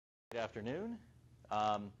afternoon.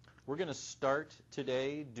 We're going to start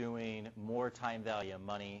today doing more time value of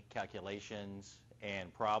money calculations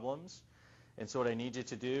and problems. And so what I need you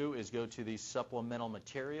to do is go to these supplemental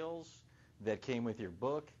materials that came with your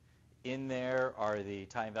book. In there are the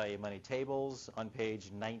time value of money tables on page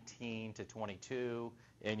 19 to 22,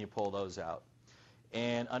 and you pull those out.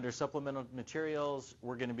 And under supplemental materials,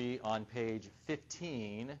 we're going to be on page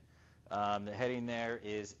 15. The heading there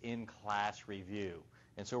is in-class review.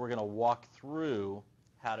 And so we're going to walk through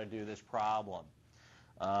how to do this problem.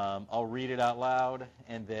 I'll read it out loud,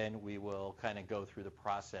 and then we will kind of go through the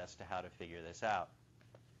process to how to figure this out.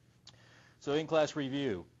 So in-class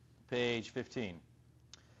review, page 15.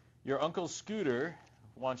 Your Uncle Scooter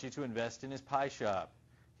wants you to invest in his pie shop.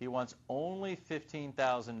 He wants only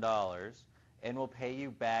 $15,000 and will pay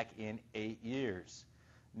you back in 8 years.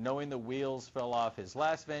 Knowing the wheels fell off his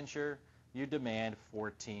last venture, you demand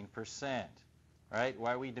 14%. Right?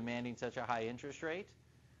 Why are we demanding such a high interest rate?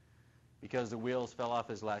 Because the wheels fell off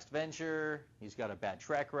his last venture, he's got a bad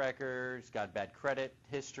track record, he's got bad credit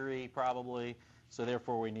history probably, so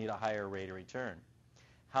therefore we need a higher rate of return.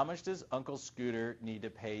 How much does Uncle Scooter need to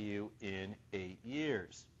pay you in 8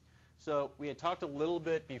 years? So we had talked a little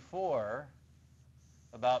bit before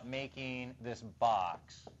about making this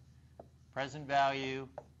box. Present value,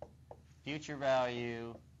 future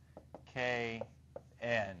value, K,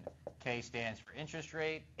 N. K stands for interest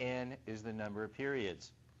rate, N is the number of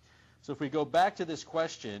periods. So if we go back to this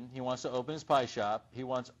question, he wants to open his pie shop. He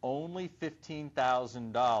wants only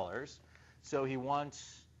 $15,000. So he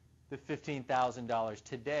wants the $15,000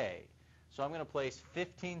 today. So I'm going to place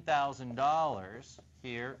 $15,000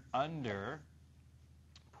 here under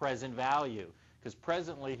present value, because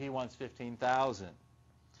presently he wants $15,000.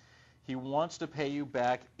 He wants to pay you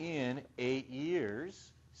back in 8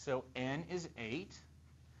 years. So N is 8.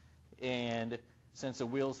 And since the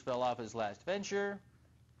wheels fell off his last venture,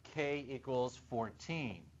 K equals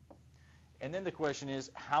 14. And then the question is,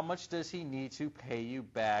 how much does he need to pay you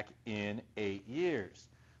back in 8 years?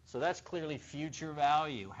 So that's clearly future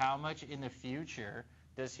value. How much in the future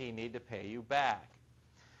does he need to pay you back?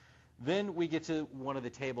 Then we get to one of the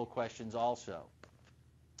table questions also.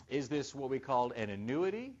 Is this what we called an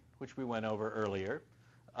annuity, which we went over earlier,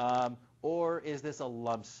 or is this a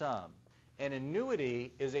lump sum? An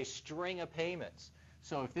annuity is a string of payments.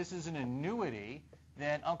 So if this is an annuity,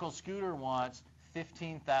 then Uncle Scooter wants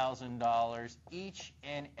 $15,000 each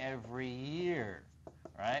and every year,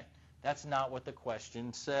 right? That's not what the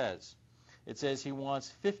question says. It says he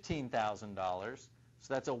wants $15,000,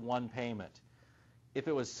 so that's a one payment. If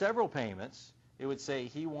it was several payments, it would say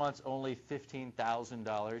he wants only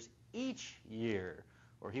 $15,000 each year,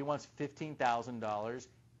 or he wants $15,000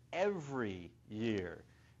 every year.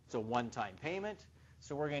 It's a one-time payment,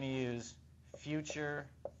 so we're going to use future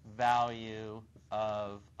value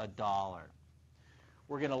of $1.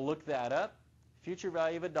 We're going to look that up. Future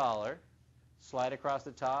value of $1, slide across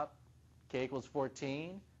the top, K equals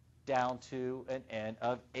 14, down to an N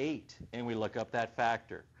of 8, and we look up that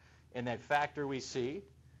factor. And that factor we see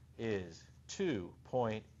is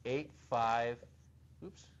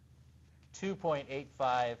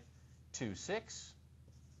 2.8526.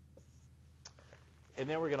 And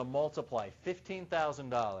then we're going to multiply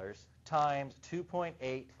 $15,000 times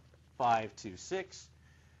 2.8526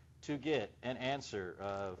 to get an answer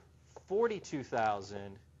of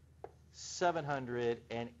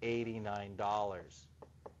 $42,789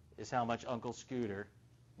 is how much Uncle Scooter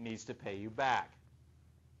needs to pay you back.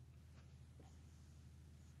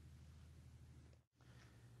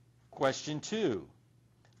 Question 2.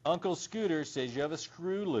 Uncle Scooter says you have a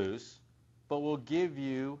screw loose, but will give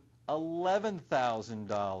you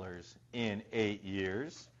 $11,000 in 8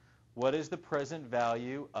 years. What is the present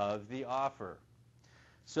value of the offer?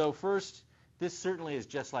 So first, this certainly is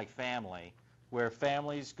just like family, where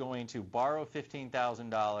family's going to borrow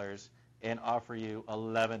 $15,000 and offer you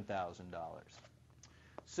 $11,000.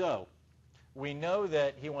 So we know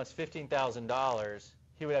that he wants $15,000.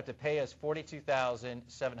 He would have to pay us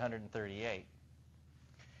 $42,738.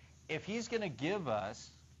 If he's going to give us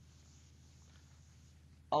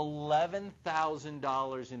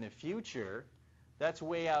 $11,000 in the future, that's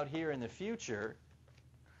way out here in the future,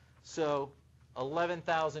 so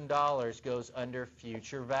 $11,000 goes under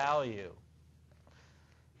future value.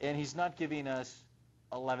 And he's not giving us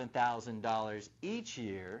 $11,000 each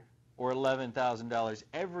year or $11,000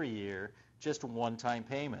 every year, just one-time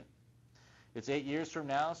payment. It's 8 years from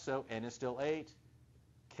now, so N is still 8,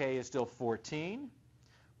 K is still 14.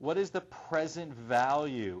 What is the present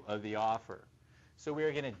value of the offer? So we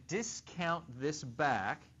are going to discount this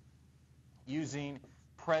back using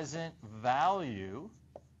present value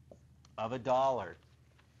of $1.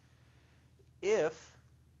 If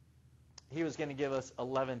he was going to give us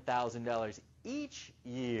 $11,000 each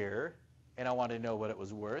year, and I wanted to know what it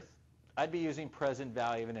was worth, I'd be using present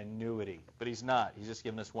value of an annuity, but he's not. He's just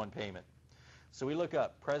giving us one payment. So we look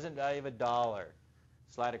up present value of $1.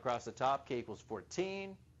 Slide across the top, k equals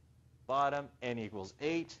 14, bottom, n equals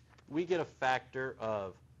 8. We get a factor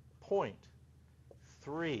of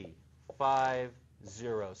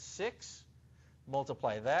 0.3506.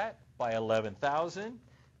 Multiply that by 11,000,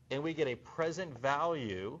 and we get a present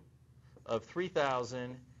value of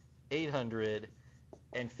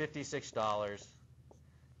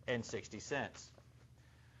 $3,856.60.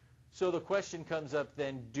 So the question comes up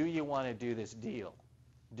then, do you want to do this deal?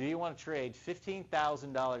 Do you want to trade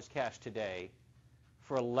 $15,000 cash today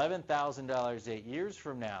for $11,000 8 years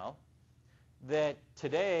from now that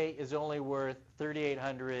today is only worth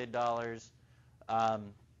 $3,800?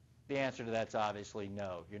 The answer to that's obviously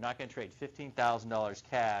no. You're not going to trade $15,000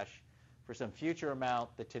 cash for some future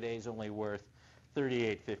amount that today is only worth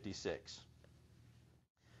 $3,856.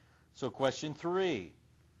 So question 3.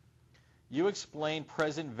 You explain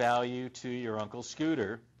present value to your Uncle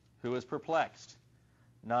Scooter, who is perplexed.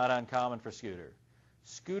 Not uncommon for Scooter.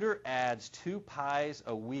 Scooter adds 2 pies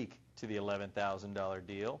a week to the $11,000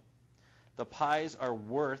 deal. The pies are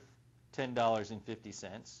worth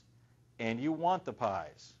 $10.50, and you want the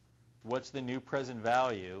pies. What's the new present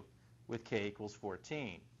value with k equals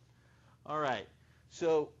 14? All right,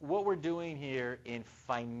 so what we're doing here in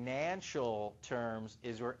financial terms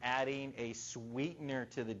is we're adding a sweetener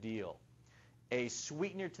to the deal. A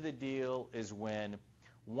sweetener to the deal is when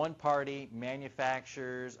one party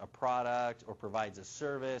manufactures a product or provides a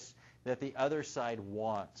service that the other side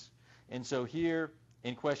wants. And so here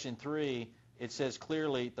in question 3, it says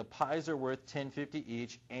clearly the pies are worth $10.50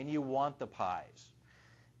 each, and you want the pies.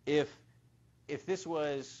 If this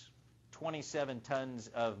was 27 tons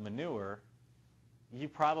of manure, you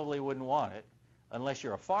probably wouldn't want it unless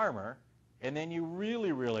you're a farmer, and then you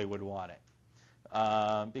really, really would want it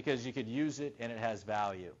because you could use it and it has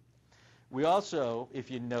value. We also, if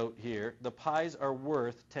you note here, the pies are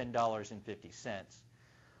worth $10.50.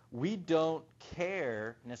 We don't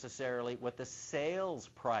care necessarily what the sales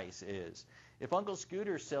price is. If Uncle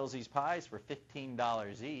Scooter sells these pies for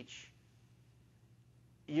 $15 each,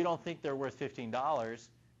 you don't think they're worth $15,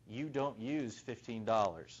 you don't use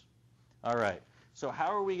 $15. All right, so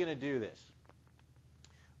how are we going to do this?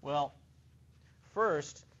 Well,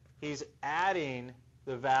 first, he's adding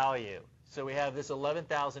the value. So we have this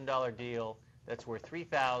 $11,000 deal that's worth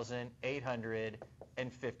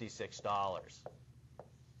 $3,856.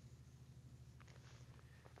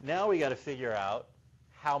 Now we got to figure out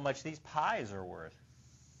how much these pies are worth.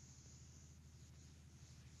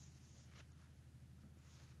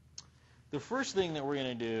 The first thing that we're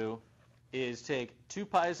going to do is take 2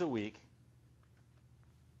 pies a week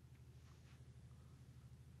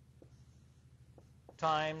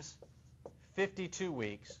times 52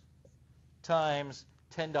 weeks times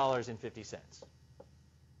 $10.50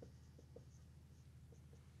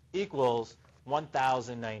 equals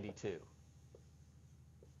 1,092.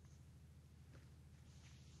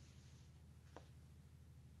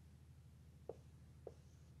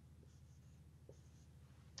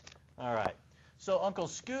 All right, so Uncle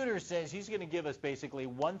Scooter says he's going to give us basically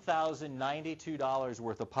 $1,092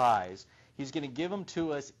 worth of pies. He's going to give them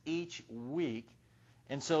to us each week,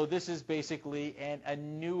 and so this is basically an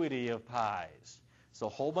annuity of pies. So a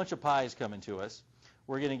whole bunch of pies coming to us.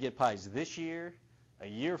 We're going to get pies this year, a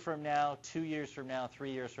year from now, 2 years from now, 3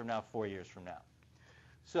 years from now, 4 years from now.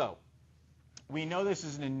 So we know this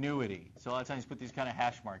is an annuity. So a lot of times put these kind of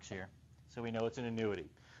hash marks here so we know it's an annuity.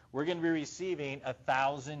 We're going to be receiving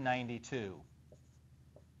 1,092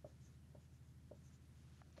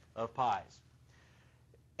 of pies.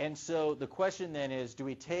 And so the question then is, do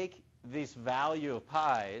we take this value of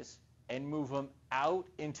pies and move them out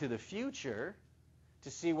into the future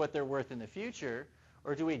to see what they're worth in the future,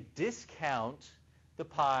 or do we discount the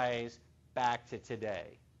pies back to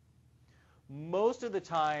today? Most of the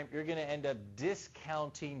time, you're going to end up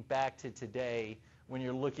discounting back to today when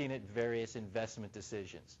you're looking at various investment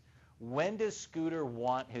decisions. When does Scooter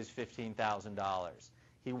want his $15,000?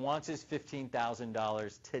 He wants his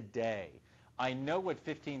 $15,000 today. I know what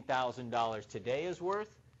 $15,000 today is worth.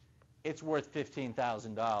 It's worth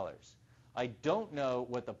 $15,000. I don't know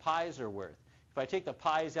what the pies are worth. If I take the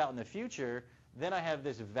pies out in the future, then I have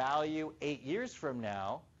this value 8 years from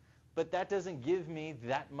now, but that doesn't give me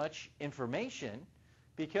that much information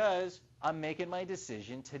because I'm making my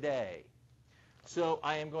decision today. So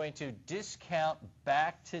I am going to discount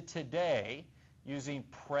back to today using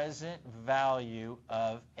present value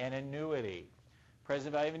of an annuity.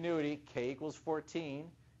 Present value of annuity, K equals 14,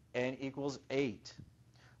 N equals 8.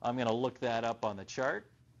 I'm going to look that up on the chart,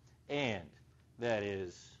 and that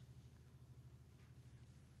is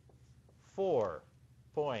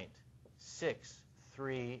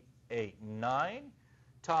 4.6389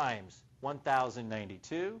 times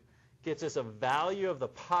 1,092 gets us a value of the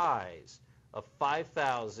pies of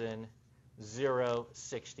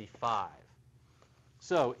 5,065.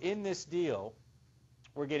 So in this deal,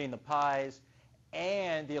 we're getting the pies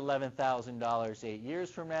and the $11,000 8 years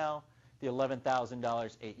from now. The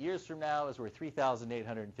 $11,000 8 years from now is worth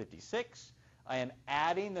 $3,856. I am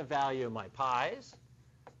adding the value of my pies,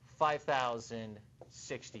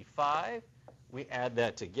 5,065. We add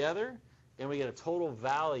that together, and we get a total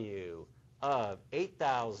value of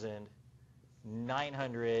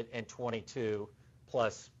 8,922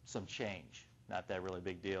 plus some change. Not that really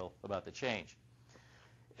big deal about the change.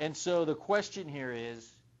 And so the question here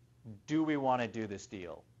is, do we want to do this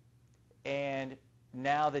deal? And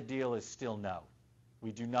now the deal is still no.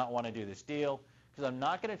 We do not want to do this deal because I'm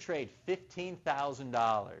not going to trade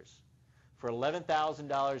 $15,000 for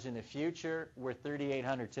 $11,000 in the future, worth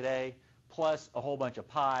 $3,800 today, plus a whole bunch of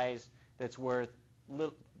pies that's worth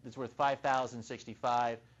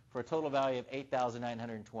 $5,065 for a total value of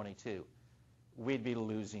 $8,922. We'd be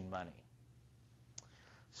losing money.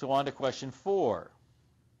 So on to question 4.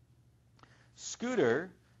 Scooter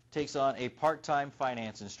takes on a part-time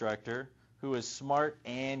finance instructor who is smart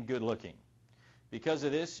and good-looking. Because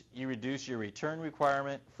of this, you reduce your return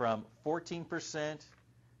requirement from 14%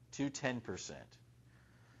 to 10%.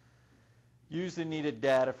 Use the needed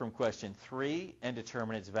data from question 3 and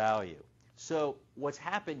determine its value. So what's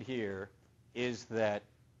happened here is that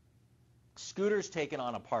Scooter's taken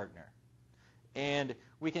on a partner. And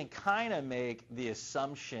we can kind of make the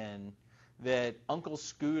assumption that Uncle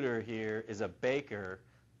Scooter here is a baker,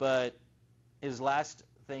 but his last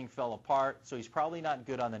thing fell apart, so he's probably not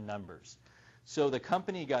good on the numbers. So the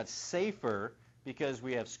company got safer because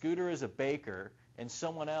we have Scooter as a baker and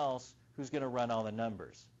someone else who's going to run all the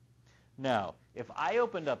numbers. Now, if I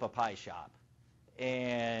opened up a pie shop,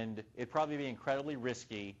 and it'd probably be incredibly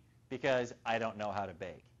risky because I don't know how to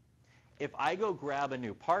bake. If I go grab a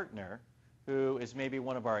new partner who is maybe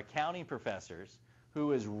one of our accounting professors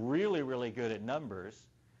who is really, really good at numbers,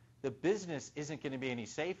 the business isn't going to be any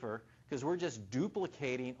safer because we're just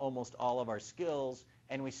duplicating almost all of our skills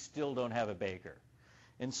and we still don't have a baker.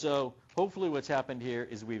 And so hopefully what's happened here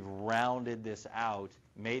is we've rounded this out,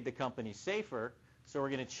 made the company safer, so we're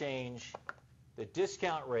going to change the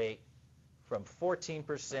discount rate from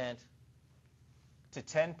 14% to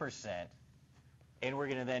 10%, and we're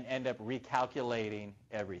going to then end up recalculating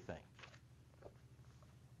everything.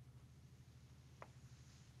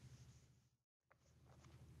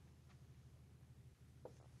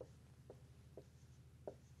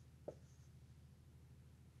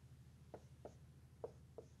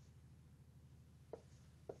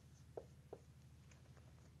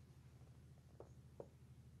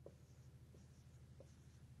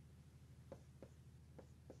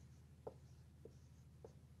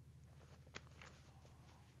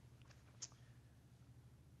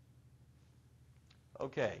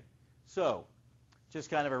 Okay, so just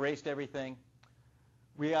kind of erased everything.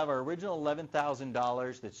 We have our original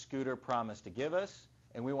 $11,000 that Scooter promised to give us,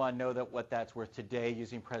 and we want to know what that's worth today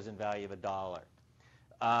using present value of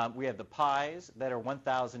 $1. We have the pies that are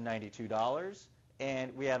 $1,092,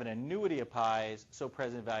 and we have an annuity of pies, so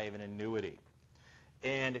present value of an annuity.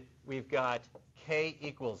 And we've got K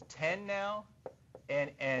equals 10 now, and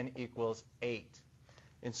N equals 8.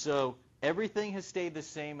 And so everything has stayed the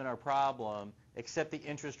same in our problem, except the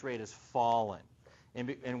interest rate has fallen.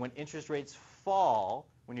 And when interest rates fall,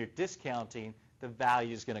 when you're discounting, the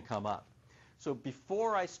value is going to come up. So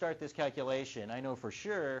before I start this calculation, I know for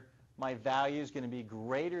sure my value is going to be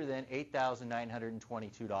greater than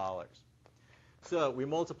 $8,922. So we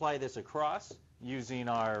multiply this across using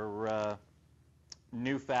our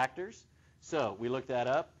new factors. So we look that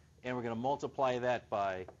up, and we're going to multiply that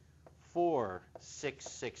by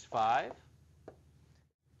 4,665,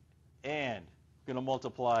 and going to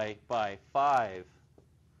multiply by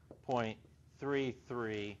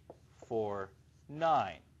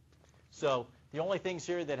 5.3349. So the only things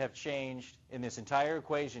here that have changed in this entire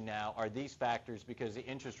equation now are these factors because the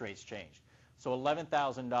interest rates changed. So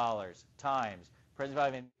 $11,000 times present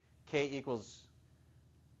value of K equals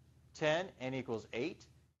 10, N equals 8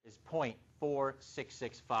 is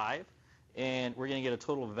 0.4665. And we're going to get a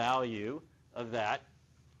total value of that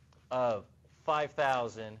of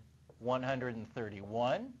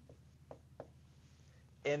 5,131.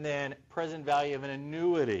 And then present value of an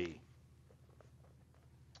annuity.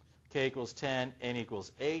 K equals 10, N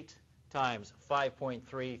equals 8, times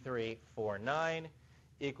 5.3349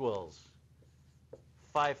 equals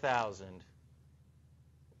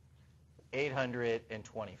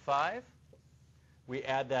 5,825. We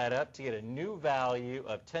add that up to get a new value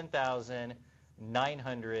of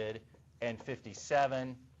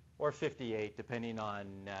 10,957, or 58, depending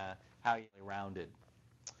on how you rounded.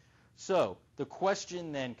 So the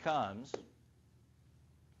question then comes,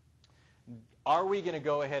 are we going to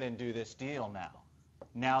go ahead and do this deal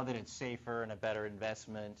now that it's safer and a better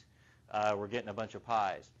investment? We're getting a bunch of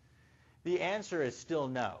pies. The answer is still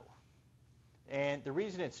no. And the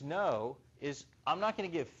reason it's no is I'm not going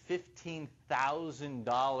to give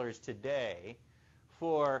 $15,000 today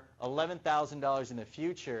for $11,000 in the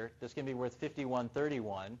future that's going to be worth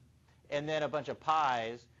 $51.31, and then a bunch of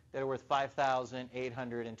pies that are worth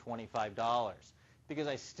 $5,825, because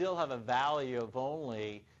I still have a value of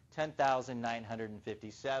only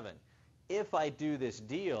 $10,957. If I do this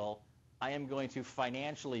deal, I am going to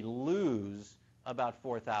financially lose about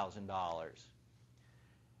 $4,000.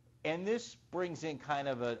 And this brings in kind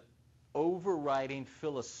of an overriding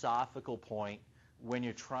philosophical point when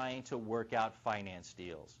you're trying to work out finance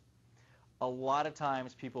deals. A lot of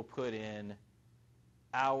times people put in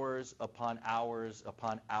hours upon hours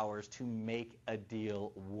upon hours to make a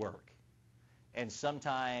deal work. And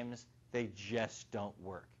sometimes they just don't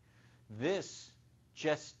work. This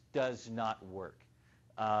just does not work.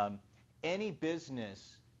 Any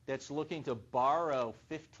business that's looking to borrow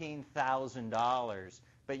 $15,000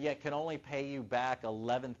 but yet can only pay you back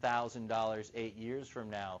 $11,000 8 years from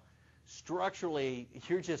now, structurally,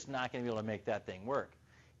 you're just not going to be able to make that thing work.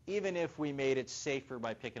 Even if we made it safer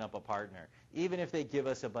by picking up a partner, even if they give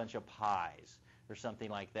us a bunch of pies or something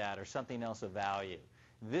like that, or something else of value,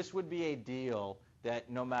 this would be a deal that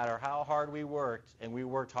no matter how hard we worked, and we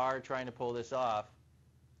worked hard trying to pull this off,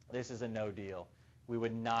 this is a no deal. We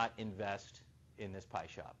would not invest in this pie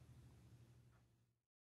shop.